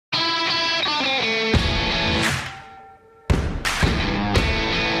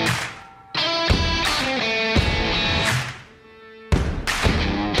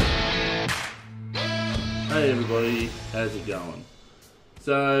everybody, how's it going?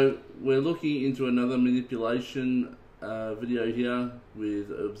 So we're looking into another manipulation video here with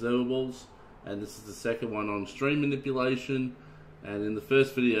observables, and this is the second one on stream manipulation. And in the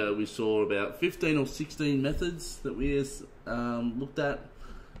first video we saw about 15 or 16 methods that we looked at.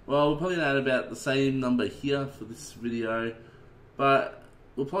 Well, we're probably at about the same number here for this video, but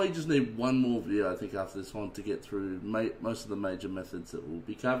we'll probably just need one more video, I think, after this one to get through most of the major methods that we'll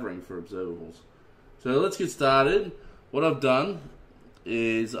be covering for observables. So let's get started. What I've done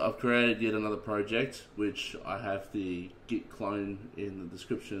is I've created yet another project, which I have the git clone in the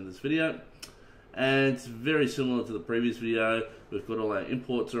description of this video. And it's very similar to the previous video. We've got all our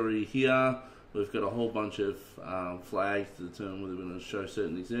imports already here. We've got a whole bunch of flags to determine whether we're going to show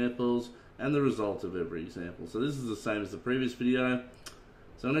certain examples and the result of every example. So this is the same as the previous video.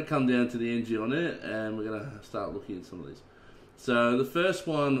 So I'm going to come down to the ng on it, and we're going to start looking at some of these. So the first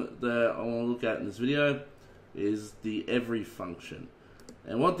one that I want to look at in this video is the every function.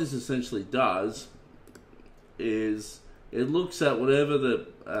 And what this essentially does is it looks at whatever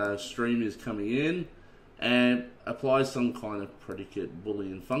the stream is coming in and applies some kind of predicate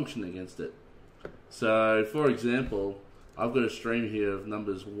Boolean function against it. So for example, I've got a stream here of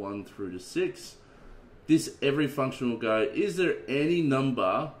numbers 1 through to 6. This every function will go, is there any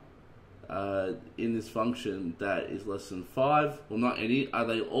number in this function that is less than 5? Well, not any. Are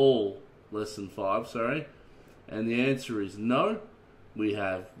they all less than 5? Sorry. And the answer is no. We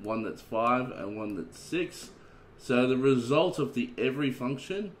have one that's 5 and one that's 6. So the result of the every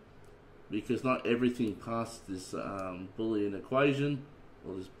function, because not everything passed this Boolean equation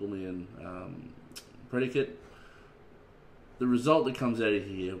or this Boolean predicate, the result that comes out of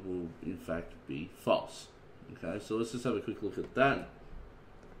here will in fact be false. Okay, so let's just have a quick look at that.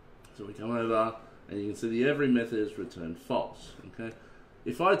 So we come over and you can see the every method is returned false. Okay,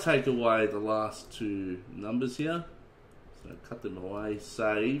 if I take away the last two numbers here, so cut them away,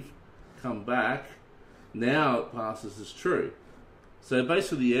 save, come back, now it passes as true. So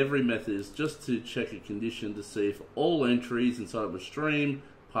basically the every method is just to check a condition to see if all entries inside of a stream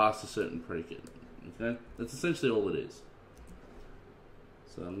pass a certain predicate. Okay, that's essentially all it is.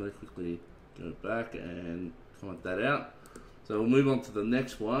 So I'm going to quickly go back and comment that out. So we'll move on to the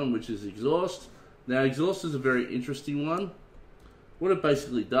next one, which is exhaust. Now exhaust is a very interesting one. What it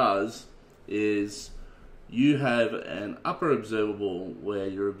basically does is you have an upper observable where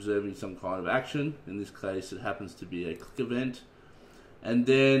you're observing some kind of action. In this case it happens to be a click event. And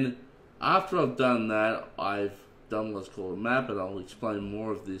then after I've done that, I've done what's called a map, and I'll explain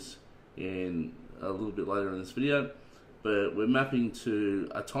more of this in a little bit later in this video. But we're mapping to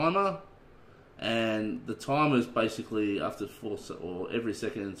a timer, and the timer is basically after every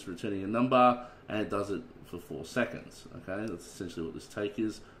second it's returning a number, and it does it for 4 seconds. Okay, that's essentially what this take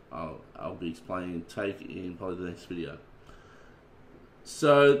is. I'll be explaining take in probably the next video.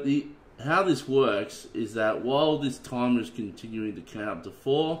 So how this works is that while this timer is continuing to count up to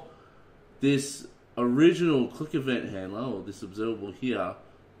 4, this original click event handler, or this observable here,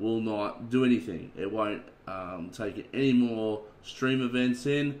 will not do anything. It won't take any more stream events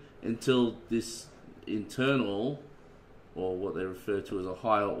in until this internal, or what they refer to as a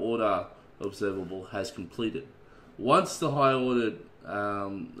higher order observable, has completed. Once the higher order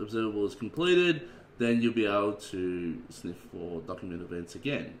observable is completed, then you'll be able to sniff for document events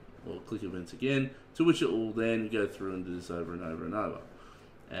again, or click events again, to which it will then go through and do this over and over and over.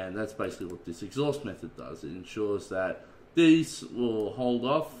 And that's basically what this exhaust method does. It ensures that these will hold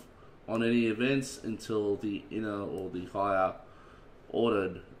off on any events until the inner or the higher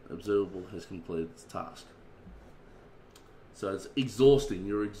ordered observable has completed its task. So it's exhausting.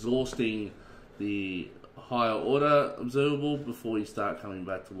 You're exhausting the higher order observable before you start coming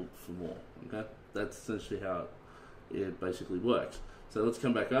back to look for more. Okay, that's essentially how it basically works. So let's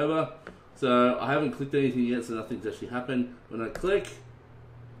come back over. So I haven't clicked anything yet, so nothing's actually happened. When I click,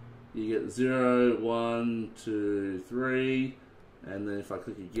 you get 0, 1, 2, 3, and then if I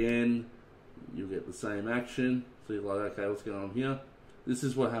click again, you'll get the same action. So you're like, okay, what's going on here? This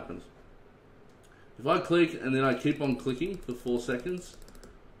is what happens. If I click and then I keep on clicking for 4 seconds,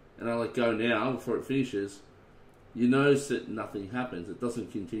 and I let go now before it finishes, you notice that nothing happens. It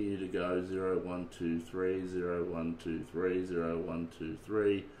doesn't continue to go 0, 1, 2, 3, 0, 1, 2, 3, 0, 1, 2,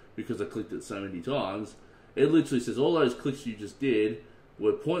 3, because I clicked it so many times. It literally says all those clicks you just did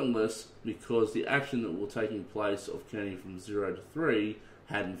were pointless because the action that was taking place of counting from 0 to 3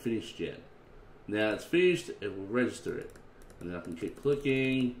 hadn't finished yet. Now it's finished, it will register it. And then I can keep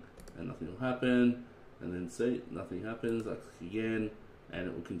clicking, and nothing will happen, and then see, nothing happens, I click again, and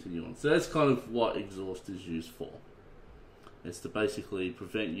it will continue on. So that's kind of what exhaust is used for. It's to basically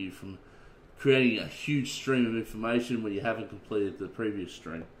prevent you from creating a huge stream of information when you haven't completed the previous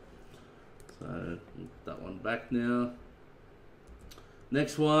stream. So we'll put that one back now.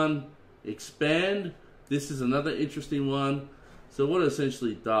 Next one, expand. This is another interesting one. So what it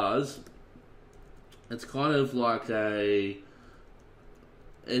essentially does, it's kind of like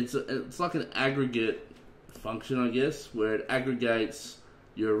it's like an aggregate function, I guess, where it aggregates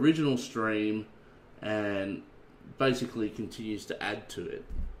your original stream and basically continues to add to it.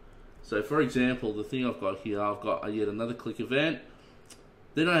 So for example, the thing I've got here, I've got yet another click event.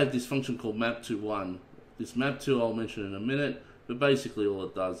 Then I have this function called map to 1. This map to I'll mention in a minute, but basically all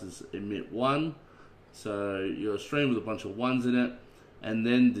it does is emit 1. So you're a stream with a bunch of 1s in it, and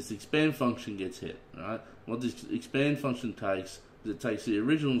then this expand function gets hit, right? What this expand function takes is it takes the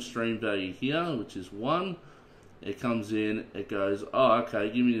original stream value here, which is 1. It comes in, it goes, oh, okay,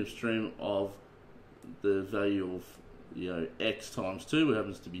 give me the stream of the value of, you know, x times 2, which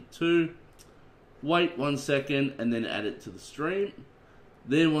happens to be 2. Wait 1 second, and then add it to the stream.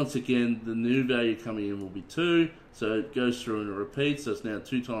 Then once again, the new value coming in will be 2, so it goes through and it repeats, so it's now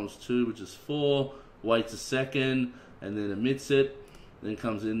 2 times 2, which is 4. Waits a second, and then emits it. Then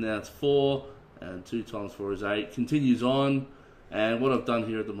comes in, now it's 4, and 2 times 4 is 8. Continues on, and what I've done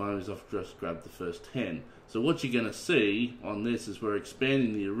here at the moment is I've just grabbed the first 10. So what you're going to see on this is we're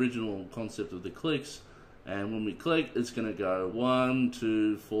expanding the original concept of the clicks, and when we click, it's going to go 1,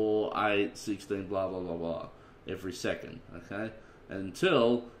 2, 4, 8, 16, blah, blah, blah, blah, every second, okay?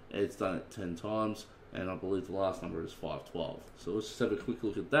 Until it's done it 10 times, and I believe the last number is 512. So let's just have a quick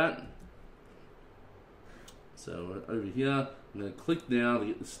look at that. So over here, I'm going to click now to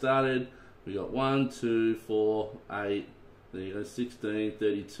get this started. We got 1, 2, 4, 8, there you go, 16,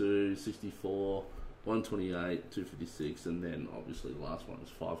 32, 64, 128, 256, and then obviously the last one is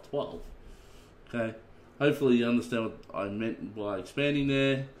 512. Okay, hopefully you understand what I meant by expanding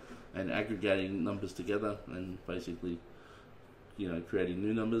there and aggregating numbers together and basically, you know, creating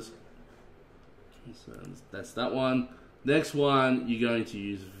new numbers. So that's that one. Next one you're going to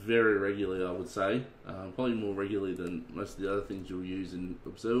use very regularly, I would say, probably more regularly than most of the other things you'll use in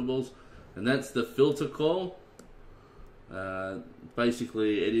observables, and that's the filter call.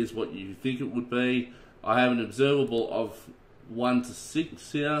 Basically, it is what you think it would be. I have an observable of 1 to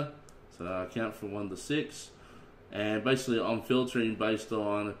 6 here, so I count from 1 to 6, and basically I'm filtering based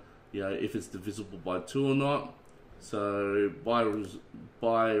on, you know, if it's divisible by 2 or not. So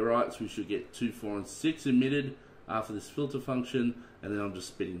by rights, we should get 2, 4, and 6 emitted after this filter function, and then I'm just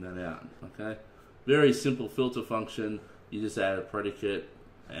spitting that out. Okay, very simple filter function. You just add a predicate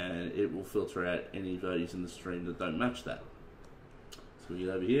and it will filter out any values in the stream that don't match that. So we get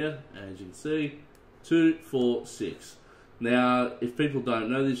over here, and as you can see, 2, 4, 6. Now, if people don't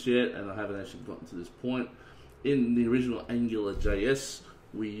know this yet, and I haven't actually gotten to this point, in the original Angular JS,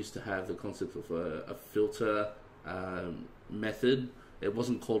 we used to have the concept of a filter method. It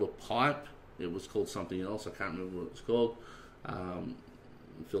wasn't called a pipe. It was called something else. I can't remember what it's called.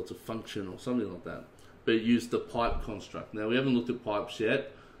 Filter function or something like that. But it used the pipe construct. Now, we haven't looked at pipes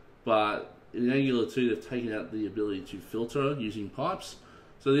yet, but in Angular 2, they've taken out the ability to filter using pipes.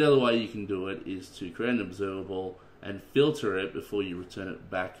 So the other way you can do it is to create an observable and filter it before you return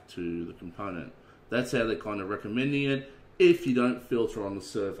it back to the component. That's how they're kind of recommending it if you don't filter on the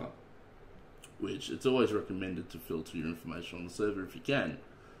server, which it's always recommended to filter your information on the server if you can.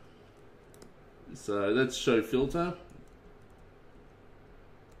 So let's show filter.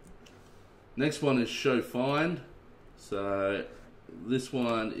 Next one is show find. So this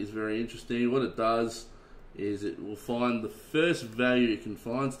one is very interesting. What it does is it will find the first value it can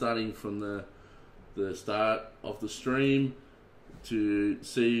find, starting from the start of the stream, to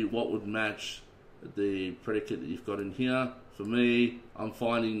see what would match the predicate that you've got in here. For me, I'm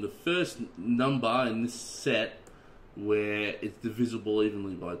finding the first number in this set where it's divisible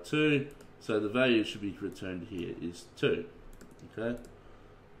evenly by 2, so the value should be returned here is 2. Okay,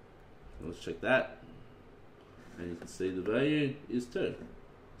 so let's check that, and you can see the value is 2.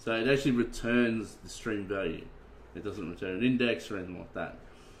 So it actually returns the stream value. It doesn't return an index or anything like that.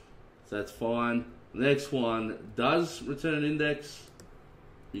 So that's fine. The next one does return an index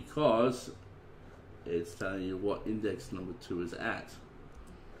because it's telling you what index number 2 is at.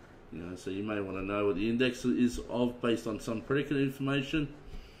 You know, so you may want to know what the index is of based on some predicate information.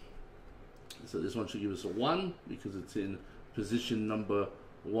 So this one should give us a 1 because it's in position number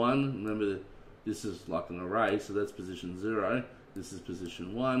 1. Remember, this is like an array, so that's position 0. This is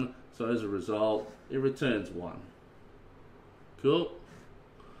position 1. So as a result, it returns 1. Cool.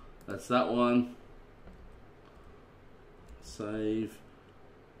 That's that one. Save.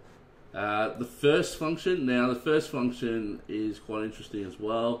 The first function. Now, the first function is quite interesting as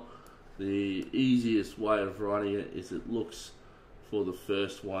well. the easiest way of writing it is it looks for the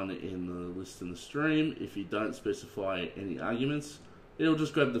first one in the list in the stream. If you don't specify any arguments, it'll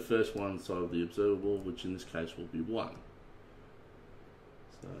just grab the first one inside of the observable, which in this case will be 1.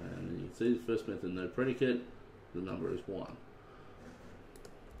 So, and you can see the first method, no predicate, the number is 1.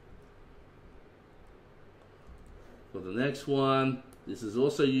 For the next one, this is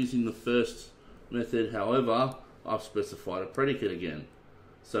also using the first method, however, I've specified a predicate again.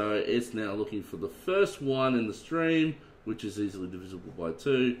 So it's now looking for the first one in the stream, which is easily divisible by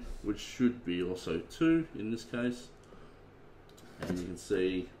 2, which should be also 2 in this case. And you can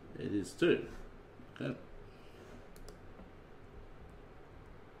see it is 2. Okay.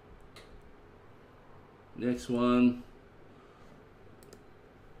 Next one.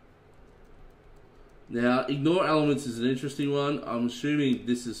 Now, ignore elements is an interesting one. I'm assuming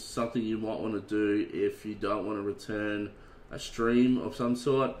this is something you might want to do if you don't want to return a stream of some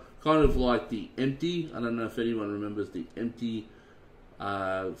sort. Kind of like the empty. I don't know if anyone remembers the empty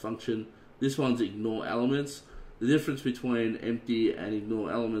function. This one's ignore elements. The difference between empty and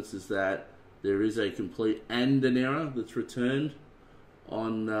ignore elements is that there is a complete and an error that's returned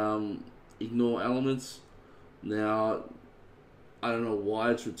on ignore elements. Now, I don't know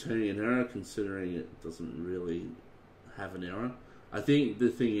why it's returning an error, considering it doesn't really have an error. I think the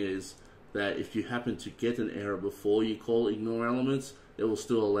thing is that if you happen to get an error before you call ignore elements, it will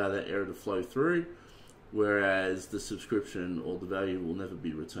still allow that error to flow through, whereas the subscription or the value will never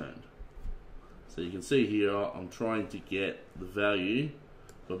be returned. So you can see here, I'm trying to get the value,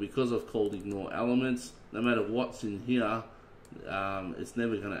 but because I've called ignore elements, no matter what's in here, it's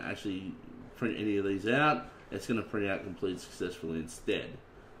never going to actually print any of these out. It's going to print out complete successfully instead.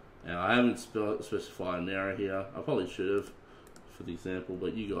 Now, I haven't specified an error here. I probably should have for the example,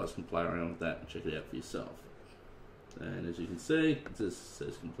 but you guys can play around with that and check it out for yourself. And as you can see, it just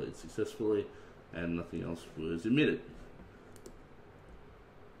says complete successfully and nothing else was emitted.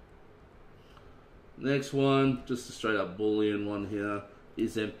 Next one, just a straight up Boolean one here,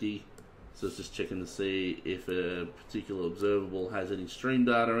 is empty. So it's just checking to see if a particular observable has any stream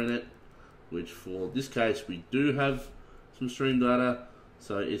data in it, which for this case we do have some stream data,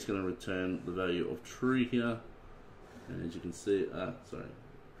 so it's going to return the value of true here. And as you can see, sorry,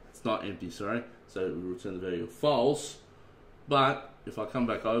 it's not empty, sorry, so it will return the value of false. But if I come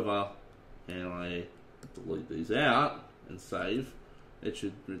back over and I delete these out and save, it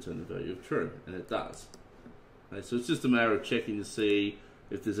should return the value of true, and it does. Okay, so it's just a matter of checking to see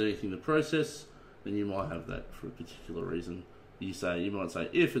if there's anything to process, then you might have that for a particular reason. You might say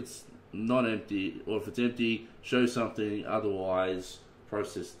if it's not empty, or if it's empty, show something, otherwise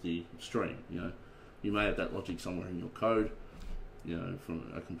process the stream. You may have that logic somewhere in your code,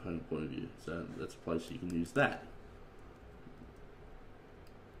 from a component point of view. So that's a place you can use that.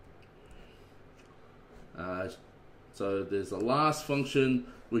 So there's the last function,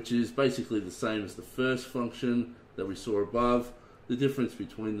 which is basically the same as the first function that we saw above. The difference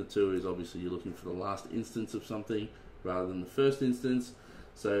between the two is obviously you're looking for the last instance of something rather than the first instance.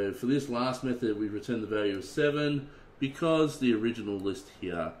 So for this last method, we return the value of 7 because the original list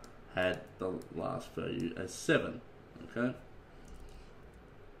here had the last value as 7. Okay?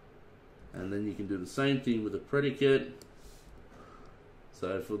 And then you can do the same thing with a predicate.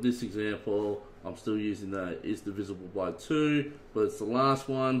 So for this example, I'm still using the is divisible by 2, but it's the last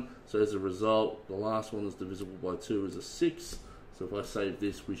one. So as a result, the last one that's divisible by 2 is a 6. So if I save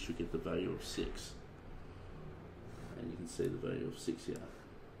this, we should get the value of 6. And you can see the value of 6 here.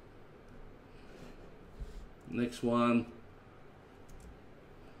 Next one,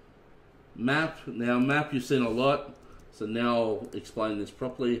 map. Now map you've seen a lot, so now I'll explain this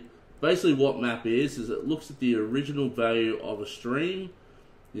properly. Basically what map is it looks at the original value of a stream,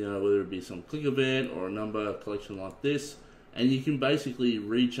 whether it be some click event or a number collection like this, and you can basically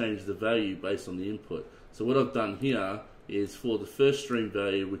rechange the value based on the input. So what I've done here is for the first stream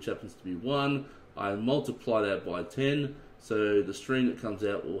value, which happens to be 1, I multiply that by 10, so the stream that comes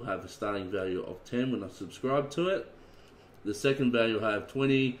out will have a starting value of 10 when I subscribe to it. The second value will have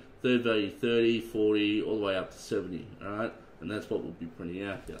 20, third value 30, 40, all the way up to 70, alright? And that's what we'll be printing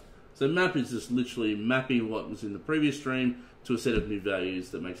out here. So map is just literally mapping what was in the previous stream to a set of new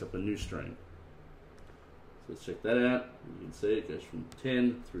values that makes up a new stream. So let's check that out. You can see it goes from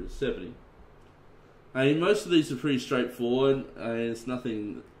 10 through to 70. Most of these are pretty straightforward. It's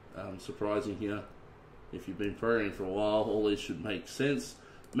nothing surprising here. If you've been programming for a while, all these should make sense.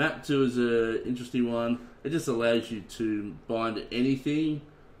 Map 2 is an interesting one. It just allows you to bind anything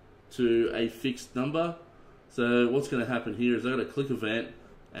to a fixed number. So what's going to happen here is I've got a click event,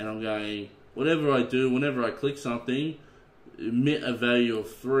 and I'm going, whatever I do, whenever I click something, emit a value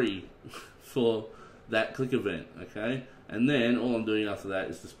of 3 for that click event, okay? And then all I'm doing after that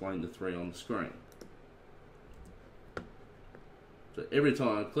is displaying the 3 on the screen. So every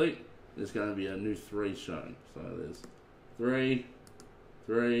time I click, there's going to be a new 3 shown. So there's 3,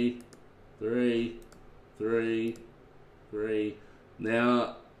 3, 3, 3, 3.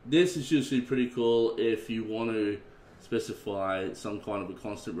 Now, this is usually pretty cool if you want to specify some kind of a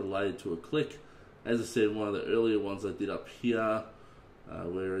constant related to a click. As I said, one of the earlier ones I did up here,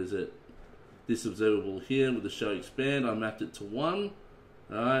 where is it? This observable here with the show expand, I mapped it to 1.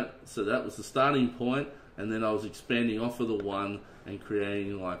 Alright, so that was the starting point, and then I was expanding off of the 1 and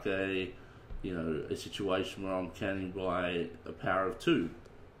creating like a, you know, a situation where I'm counting by a power of 2.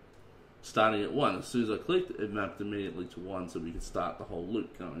 Starting at 1. As soon as I clicked, it mapped immediately to 1 so we could start the whole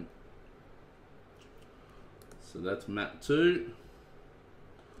loop going. So that's map 2.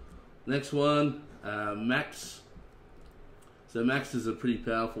 Next one, max. So max is a pretty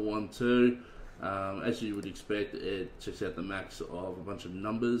powerful one too. As you would expect, it checks out the max of a bunch of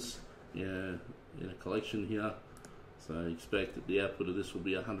numbers in a collection here. So I expect that the output of this will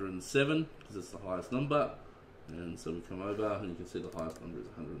be 107 because it's the highest number. And so we come over and you can see the highest number is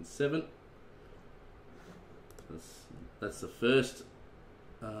 107. That's the first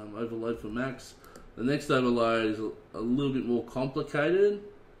overload for max. The next overload is a little bit more complicated,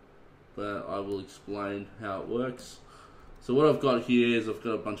 but I will explain how it works. So what I've got here is I've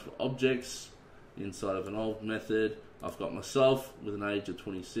got a bunch of objects inside of an old method. I've got myself with an age of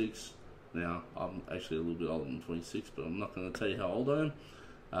 26. Now, I'm actually a little bit older than 26, but I'm not going to tell you how old I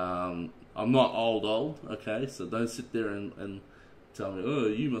am. I'm not old, okay? So don't sit there and tell me, oh,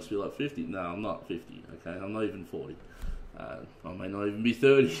 you must be like 50. No, I'm not 50, okay? I'm not even 40. I may not even be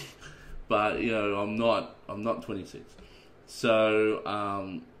 30, but, you know, I'm not 26. So,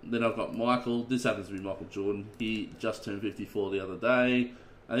 then I've got Michael. This happens to be Michael Jordan. He just turned 54 the other day.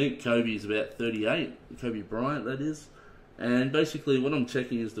 I think Kobe is about 38. Kobe Bryant, that is. And basically what I'm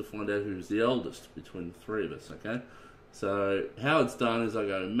checking is to find out who's the oldest between the three of us, okay? So how it's done is I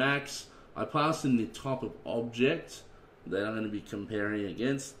go max. I pass in the type of object that I'm going to be comparing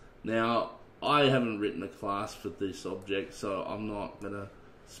against. Now, I haven't written a class for this object, so I'm not going to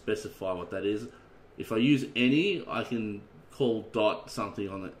specify what that is. If I use any, I can call dot something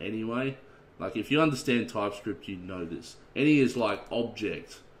on it anyway. Like if you understand TypeScript, you know this. Any is like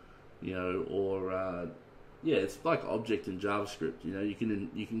object, you know, or yeah, it's like object in JavaScript. You know, you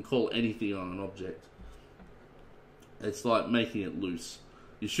can call anything on an object. It's like making it loose.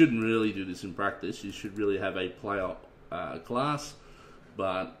 You shouldn't really do this in practice. You should really have a player class,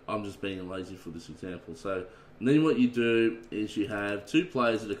 but I'm just being lazy for this example. So then what you do is you have two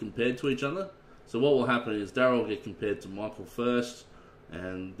players that are compared to each other. So what will happen is Daryl will get compared to Michael first,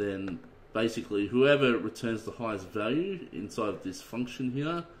 and then basically whoever returns the highest value inside of this function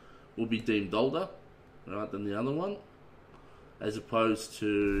here will be deemed older, right, than the other one, as opposed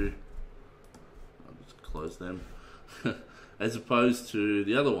to, I'll just close them, as opposed to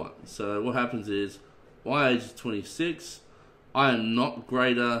the other one. So what happens is, my age is 26, I am not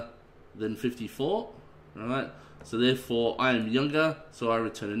greater than 54, right? So therefore I am younger, so I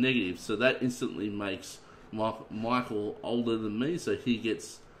return a negative. So that instantly makes Michael older than me, so he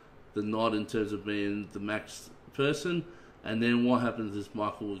gets the nod in terms of being the max person. And then what happens is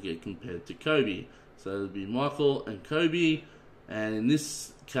Michael will get compared to Kobe. So it'll be Michael and Kobe, and in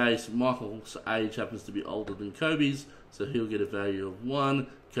this case Michael's age happens to be older than Kobe's, so he'll get a value of 1,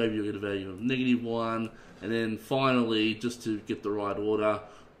 Kobe will get a value of -1, and then finally, just to get the right order,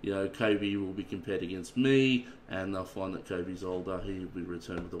 you know, Kobe will be compared against me, and they'll find that Kobe's older, he will be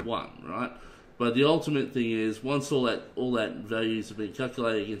returned with a 1, right? But the ultimate thing is, once all that values have been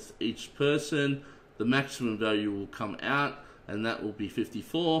calculated against each person, the maximum value will come out, and that will be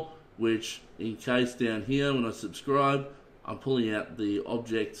 54, which in case down here when I subscribe, I'm pulling out the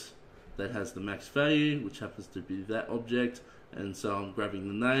object that has the max value, which happens to be that object, and so I'm grabbing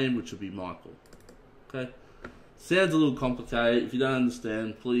the name, which will be Michael. Okay, sounds a little complicated. If you don't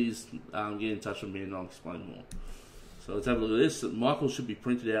understand, please get in touch with me and I'll explain more. So let's have a look at this. Michael should be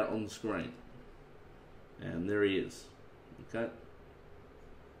printed out on the screen, and there he is. Okay,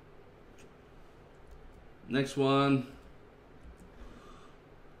 next one.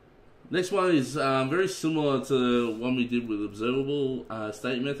 Next one is very similar to the one we did with observable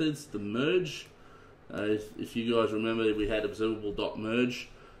state methods, the merge. If you guys remember, we had observable.merge,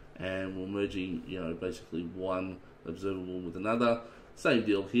 and we're merging, you know, basically one observable with another. Same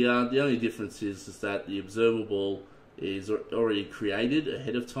deal here. The only difference is that the observable is already created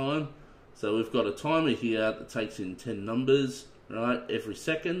ahead of time. So we've got a timer here that takes in 10 numbers, right, every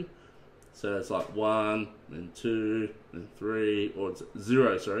second. So it's like 1, then 2, then 3, or it's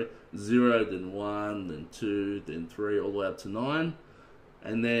 0, sorry. 0, then 1, then 2, then 3, all the way up to 9.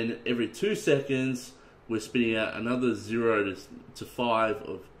 And then every 2 seconds, we're spitting out another 0 to 5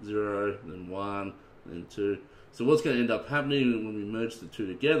 of 0, then 1, then 2. So what's going to end up happening when we merge the two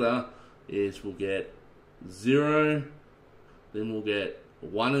together is we'll get 0, then we'll get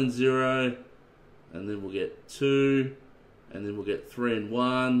 1 and 0, and then we'll get 2, and then we'll get 3 and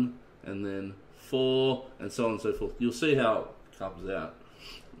 1, and then 4, and so on and so forth. You'll see how it comes out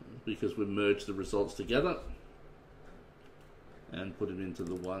because we merged the results together and put it into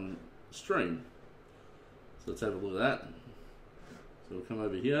the one stream. So let's have a look at that. So we'll come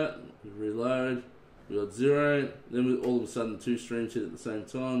over here, we reload, we got 0, then all of a sudden 2 streams hit at the same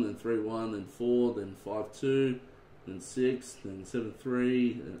time, then 3, 1, then 4, then 5, 2, then 6, then 7,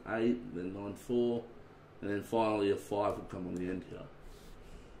 3, then 8, then 9, 4, and then finally a 5 will come on the end here.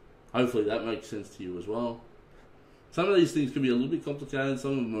 Hopefully that makes sense to you as well. Some of these things can be a little bit complicated,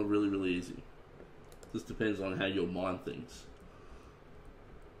 some of them are really, really easy. Just depends on how your mind thinks.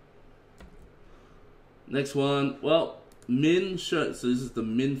 Next one, well, min show, so this is the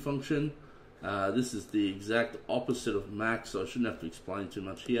min function. This is the exact opposite of max, so I shouldn't have to explain too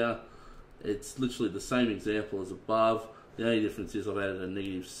much here. It's literally the same example as above. The only difference is I've added a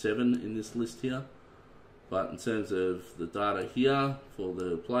 -7 in this list here. But in terms of the data here for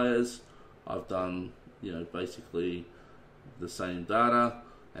the players, I've done, basically the same data,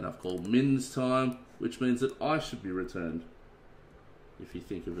 and I've called min this time, which means that I should be returned. If you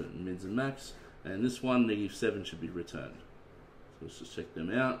think of it in mins and max, and this one, -7 should be returned. So let's just check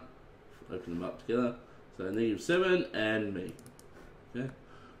them out, open them up together. So -7 and me, okay?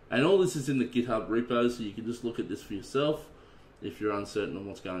 And all this is in the GitHub repo, so you can just look at this for yourself if you're uncertain on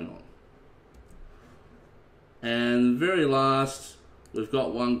what's going on. And very last, we've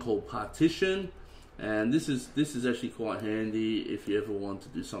got one called partition, and this is actually quite handy if you ever want to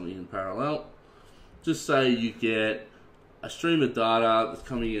do something in parallel. Just say you get a stream of data that's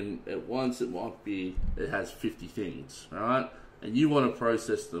coming in at once. It has 50 things, right? And you want to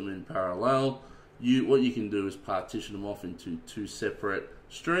process them in parallel. What you can do is partition them off into 2 separate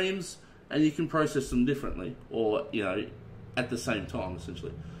streams, and you can process them differently, or at the same time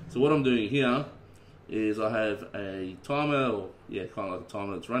essentially. So what I'm doing here is I have a timer, or kind of like a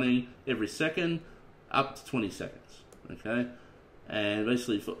timer that's running every second up to 20 seconds, okay? And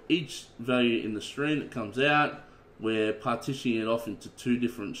basically for each value in the stream that comes out, we're partitioning it off into 2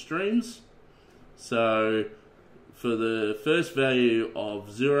 different streams. So for the first value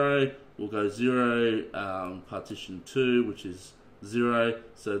of 0, we'll go 0, partition 2, which is 0,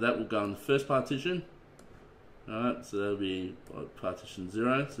 so that will go in the first partition. Alright, so that'll be partition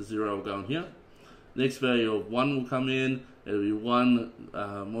 0, so 0 will go in here. Next value of 1 will come in, it'll be 1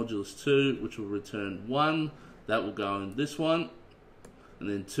 modulus 2, which will return 1, that will go in this one, and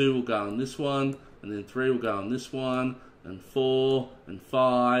then 2 will go in this one, and then 3 will go in this one, and 4, and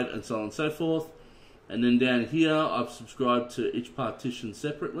 5, and so on and so forth. And then down here, I've subscribed to each partition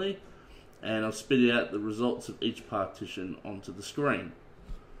separately, and I've spit out the results of each partition onto the screen.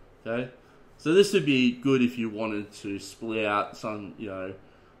 Okay, so this would be good if you wanted to split out some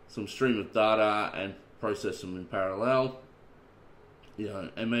stream of data and process them in parallel,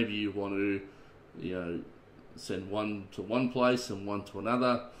 and maybe you want to, send one to one place and one to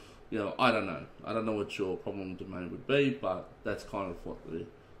another. I don't know. I don't know what your problem domain would be, but that's kind of what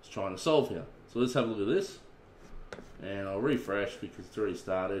it's trying to solve here. So let's have a look at this, and I'll refresh because it's already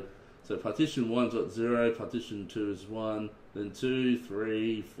started. So partition 1's got 0, partition 2 is 1, then 2,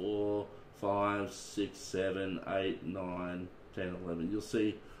 3, 4, 5, 6, 7, 8, 9, 10, 11. You'll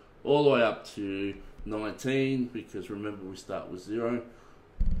see all the way up to 19, because remember we start with 0.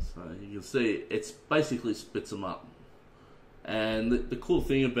 So you can see it's basically spits them up. And the cool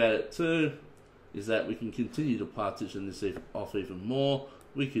thing about it too is that we can continue to partition this off even more.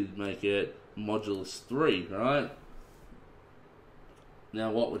 We could make it modulus 3, right?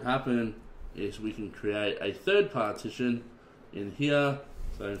 Now what would happen is we can create a third partition in here.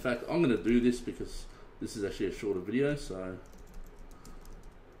 So in fact, I'm going to do this because this is actually a shorter video, so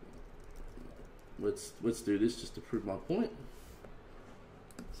let's do this just to prove my point.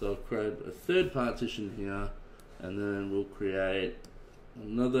 So I'll create a third partition here, and then we'll create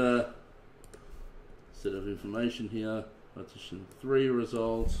another set of information here, partition 3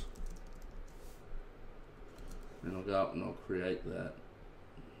 results, and I'll go up and I'll create that.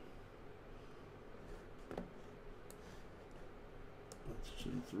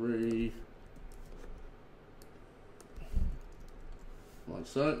 Partition 3, like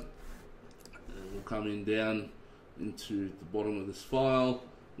so. And we'll come in down into the bottom of this file.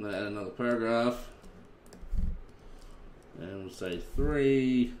 add another paragraph, and we'll say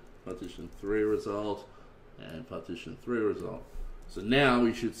 3, partition 3 result, and partition 3 result. So now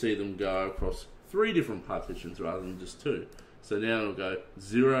we should see them go across 3 different partitions rather than just 2. So now it'll go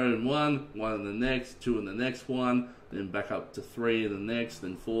 0 and 1, 1 in the next, 2 in the next one, then back up to 3 in the next,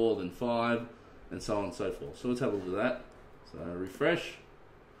 then 4, then 5, and so on and so forth. So let's have a look at that. So refresh.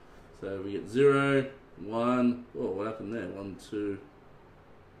 So we get 0, 1, oh, what happened there? 1, 2.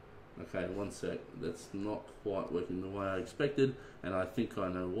 Okay, 1 sec. That's not quite working the way I expected, and I think I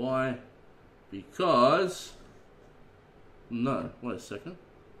know why. Because, no, wait a second.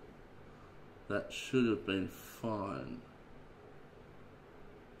 That should have been fine.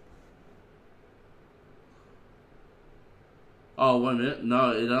 Oh, wait a minute.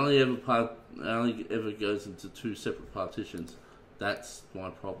 No, it only ever goes into 2 separate partitions. That's my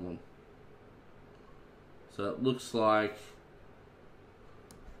problem. So it looks like,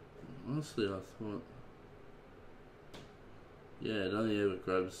 honestly, I thought, yeah, it only ever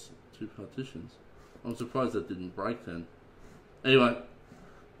grabs 2 partitions. I'm surprised that didn't break then. Anyway,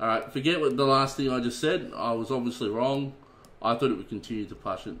 alright, forget what the last thing I just said. I was obviously wrong. I thought it would continue to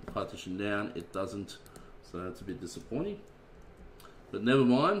partition down. It doesn't, so that's a bit disappointing. But never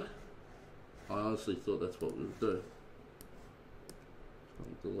mind. I honestly thought that's what we would do.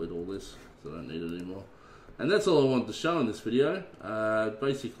 I'll delete all this because I don't need it anymore. And that's all I wanted to show in this video.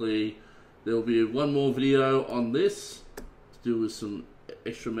 Basically, there will be one more video on this to do with some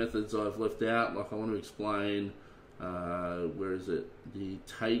extra methods I've left out. Like I want to explain, where is it? The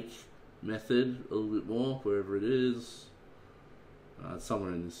take method a little bit more, wherever it is.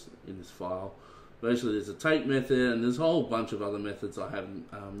 Somewhere in this file. Basically, there's a take method, and there's a whole bunch of other methods I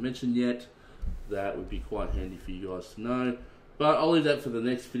haven't mentioned yet that would be quite handy for you guys to know. But I'll leave that for the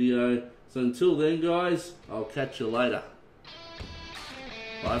next video. So until then, guys, I'll catch you later.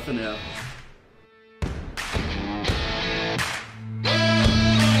 Bye for now.